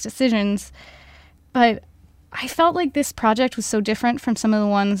making these decisions. But I felt like this project was so different from some of the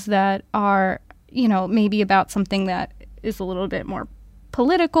ones that are, maybe about something that is a little bit more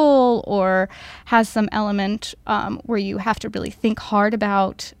political or has some element where you have to really think hard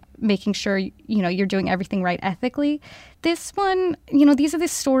about making sure, you're doing everything right ethically. This one, these are the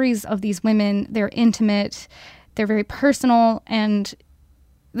stories of these women. They're intimate, they're very personal, and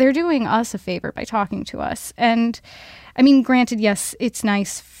they're doing us a favor by talking to us. And granted, yes, it's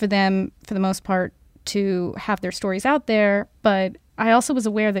nice for them, for the most part, to have their stories out there, but I also was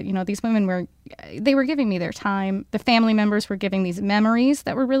aware that, these women were giving me their time. The family members were giving these memories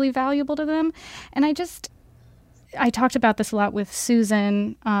that were really valuable to them. And I talked about this a lot with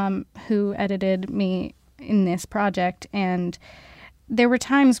Susan, who edited me in this project. And there were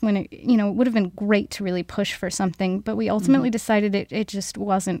times when it would have been great to really push for something, but we ultimately decided it just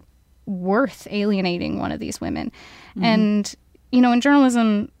wasn't worth alienating one of these women. And, in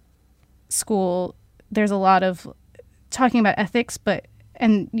journalism school, there's a lot of talking about ethics,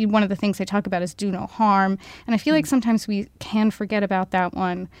 and one of the things they talk about is do no harm. And I feel like sometimes we can forget about that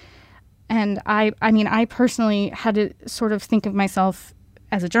one. And I personally had to sort of think of myself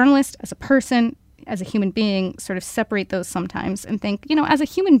as a journalist, as a person, as a human being, sort of separate those sometimes and think, as a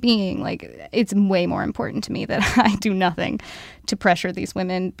human being, like, it's way more important to me that I do nothing to pressure these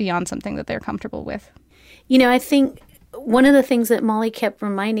women beyond something that they're comfortable with. I think one of the things that Molly kept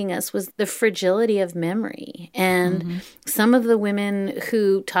reminding us was the fragility of memory. And some of the women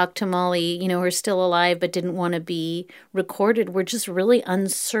who talked to Molly, who are still alive but didn't want to be recorded, were just really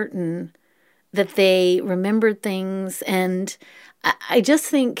uncertain that they remembered things. And I just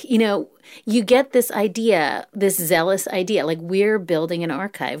think, you get this idea, this zealous idea, like, we're building an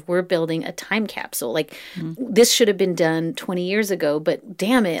archive, we're building a time capsule. Like, this should have been done 20 years ago, but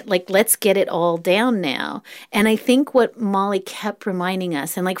damn it, like, let's get it all down now. And I think what Molly kept reminding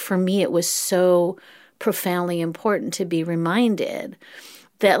us, and like, for me, it was so profoundly important to be reminded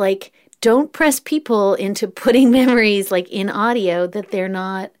that, like, don't press people into putting memories, like, in audio that they're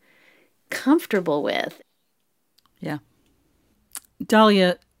not comfortable with. Yeah.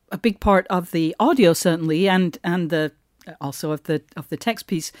 Dahlia, a big part of the audio, certainly, and the also of the text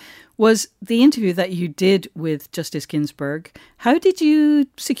piece, was the interview that you did with Justice Ginsburg. How did you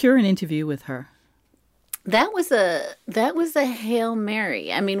secure an interview with her? That was a Hail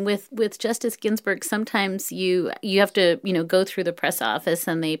Mary. I mean, with Justice Ginsburg, sometimes you have to, go through the press office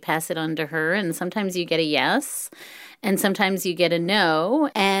and they pass it on to her, and sometimes you get a yes, and sometimes you get a no.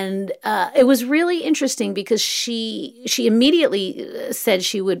 And it was really interesting because she immediately said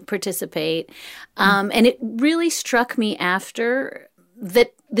she would participate, and it really struck me after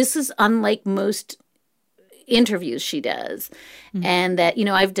that this is unlike most interviews she does, and that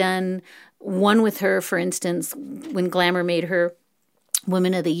I've done one with her, for instance, when Glamour made her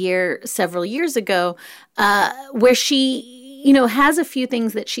Woman of the Year several years ago, where she, has a few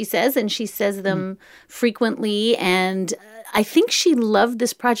things that she says, and she says them frequently. And I think she loved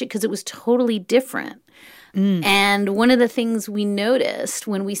this project because it was totally different. And one of the things we noticed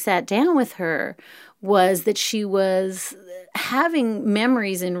when we sat down with her was that she was having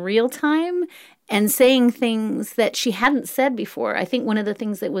memories in real time and saying things that she hadn't said before. I think one of the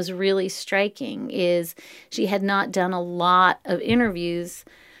things that was really striking is she had not done a lot of interviews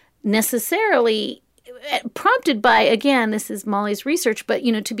necessarily prompted by, again, this is Molly's research, but,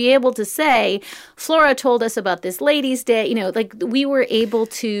 to be able to say, Flora told us about this Ladies' Day, we were able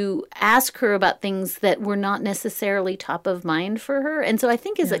to ask her about things that were not necessarily top of mind for her. And so I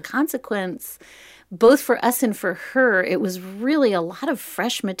think as a consequence, both for us and for her, it was really a lot of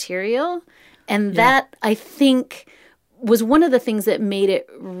fresh material. And that, I think, was one of the things that made it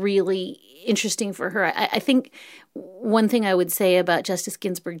really interesting for her. I think one thing I would say about Justice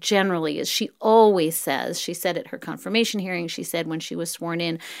Ginsburg generally is she always says, she said at her confirmation hearing, she said when she was sworn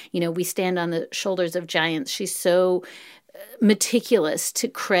in, we stand on the shoulders of giants. She's so meticulous to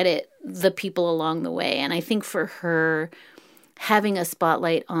credit the people along the way. And I think for her, having a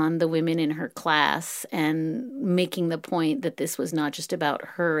spotlight on the women in her class and making the point that this was not just about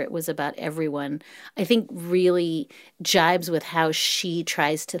her, it was about everyone, I think really jibes with how she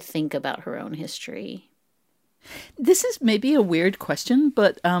tries to think about her own history. This is maybe a weird question,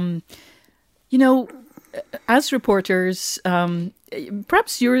 but, as reporters,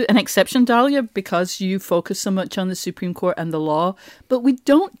 perhaps you're an exception, Dahlia, because you focus so much on the Supreme Court and the law, but we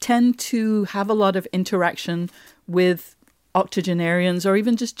don't tend to have a lot of interaction with octogenarians or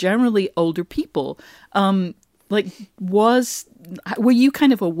even just generally older people. Were you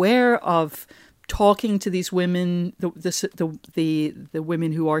kind of aware of talking to these women, the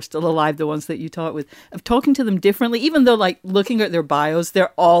women who are still alive, the ones that you taught with, of talking to them differently, even though looking at their bios,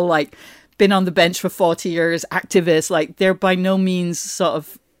 they're all been on the bench for 40 years, activists, they're by no means sort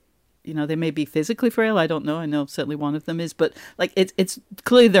of, they may be physically frail. I don't know. I know certainly one of them is, but it's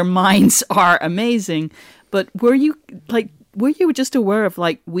clearly their minds are amazing. But were you just aware of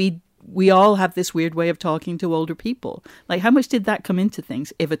we all have this weird way of talking to older people? How much did that come into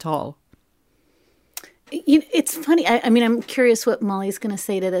things, if at all? It's funny. I mean, I'm curious what Molly's going to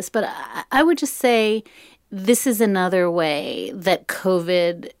say to this, but I would just say this is another way that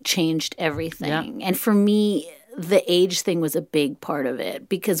COVID changed everything. Yeah. And for me, the age thing was a big part of it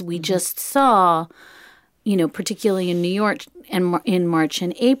because we just saw, particularly in New York and in March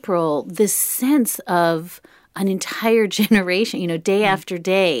and April, this sense of an entire generation, day after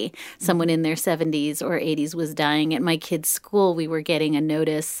day, someone in their 70s or 80s was dying. At my kids' school, we were getting a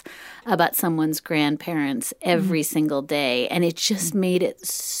notice about someone's grandparents every single day. And it just made it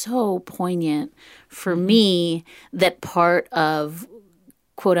so poignant for me that part of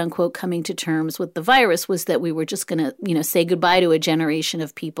quote unquote coming to terms with the virus was that we were just going to, say goodbye to a generation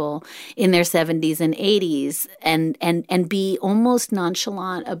of people in their 70s and 80s and be almost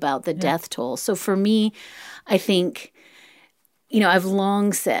nonchalant about the death toll. So for me, I think, I've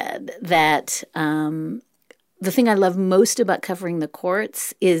long said that the thing I love most about covering the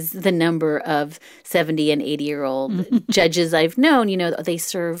courts is the number of 70 and 80-year-old judges I've known. They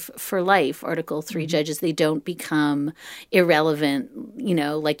serve for life, Article 3 judges. They don't become irrelevant,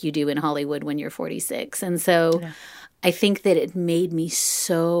 like you do in Hollywood when you're 46. And so I think that it made me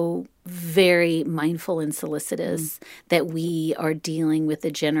so very mindful and solicitous that we are dealing with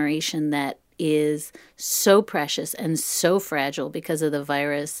a generation that is so precious and so fragile because of the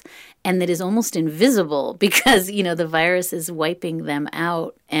virus, and that is almost invisible because, the virus is wiping them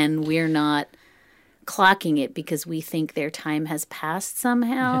out and we're not clocking it because we think their time has passed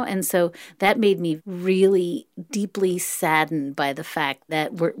somehow. And so that made me really deeply saddened by the fact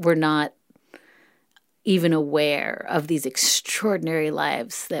that we're not even aware of these extraordinary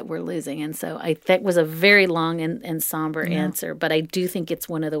lives that we're losing. And so that was a very long and somber answer, but I do think it's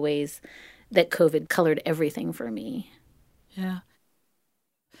one of the ways that COVID colored everything for me. Yeah.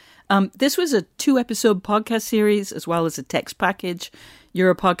 This was a 2-episode podcast series as well as a text package.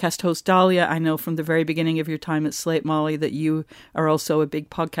 You're a podcast host, Dahlia. I know from the very beginning of your time at Slate, Molly, that you are also a big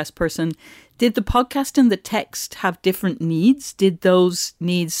podcast person. Did the podcast and the text have different needs? Did those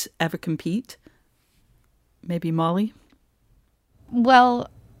needs ever compete? Maybe Molly? Well,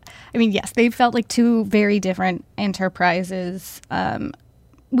 I mean, yes, they felt like two very different enterprises.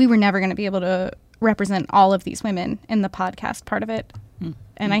 We were never going to be able to represent all of these women in the podcast part of it.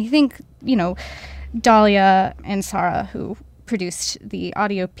 And I think, Dahlia and Sarah, who produced the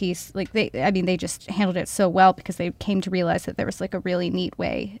audio piece, they just handled it so well because they came to realize that there was like a really neat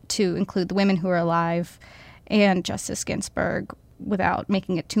way to include the women who are alive and Justice Ginsburg without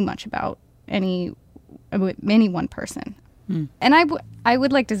making it too much about any one person. And I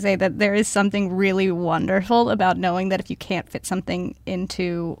would like to say that there is something really wonderful about knowing that if you can't fit something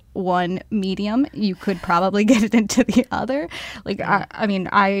into one medium, you could probably get it into the other.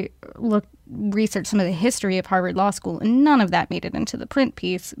 I researched some of the history of Harvard Law School, and none of that made it into the print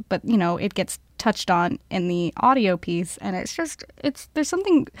piece. But, it gets touched on in the audio piece, and there's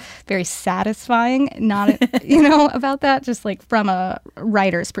something very satisfying, about that, just like from a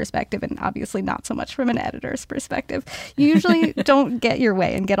writer's perspective, and obviously not so much from an editor's perspective. You usually don't get your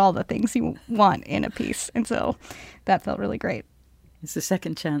way and get all the things you want in a piece, and so that felt really great. It's a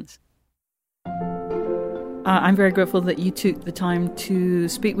second chance. I'm very grateful that you took the time to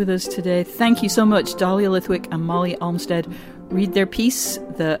speak with us today. Thank you so much, Dahlia Lithwick and Molly Olmstead. Read their piece,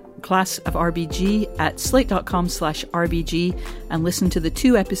 The Class of RBG, at slate.com/RBG, and listen to the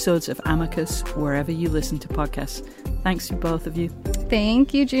 2 episodes of Amicus wherever you listen to podcasts. Thanks to both of you.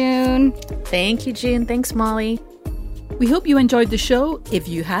 Thank you, June. Thank you, June. Thanks, Molly. We hope you enjoyed the show. If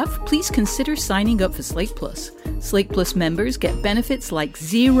you have, please consider signing up for Slate Plus. Slate Plus members get benefits like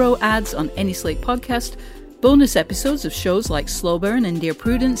 0 ads on any Slate podcast, bonus episodes of shows like Slow Burn and Dear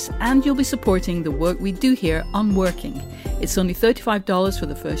Prudence, and you'll be supporting the work we do here on Working. It's only $35 for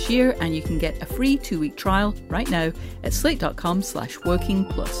the first year, and you can get a free 2-week trial right now at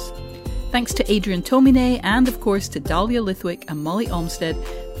slate.com/workingplus. Thanks to Adrian Tomine and, of course, to Dahlia Lithwick and Molly Olmstead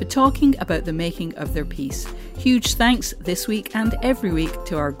for talking about the making of their piece. Huge thanks this week and every week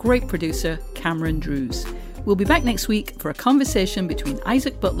to our great producer, Cameron Drews. We'll be back next week for a conversation between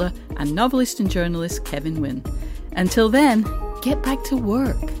Isaac Butler and novelist and journalist Kevin Wynne. Until then, get back to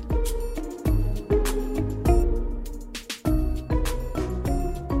work.